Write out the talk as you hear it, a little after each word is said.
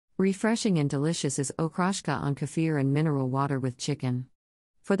Refreshing and delicious is okroshka on kefir and mineral water with chicken.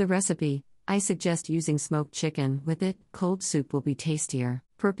 For the recipe, I suggest using smoked chicken. With it, cold soup will be tastier.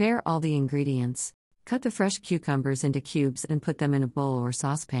 Prepare all the ingredients. Cut the fresh cucumbers into cubes and put them in a bowl or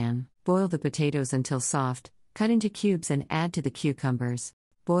saucepan. Boil the potatoes until soft, cut into cubes and add to the cucumbers.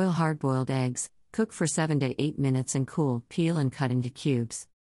 Boil hard-boiled eggs, cook for 7 to 8 minutes and cool, peel and cut into cubes.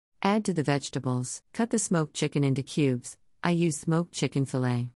 Add to the vegetables. Cut the smoked chicken into cubes. I use smoked chicken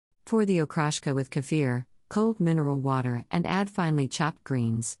fillet. Pour the okroshka with kefir, cold mineral water and add finely chopped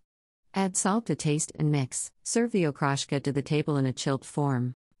greens. Add salt to taste and mix. Serve the okroshka to the table in a chilled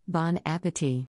form. Bon appétit!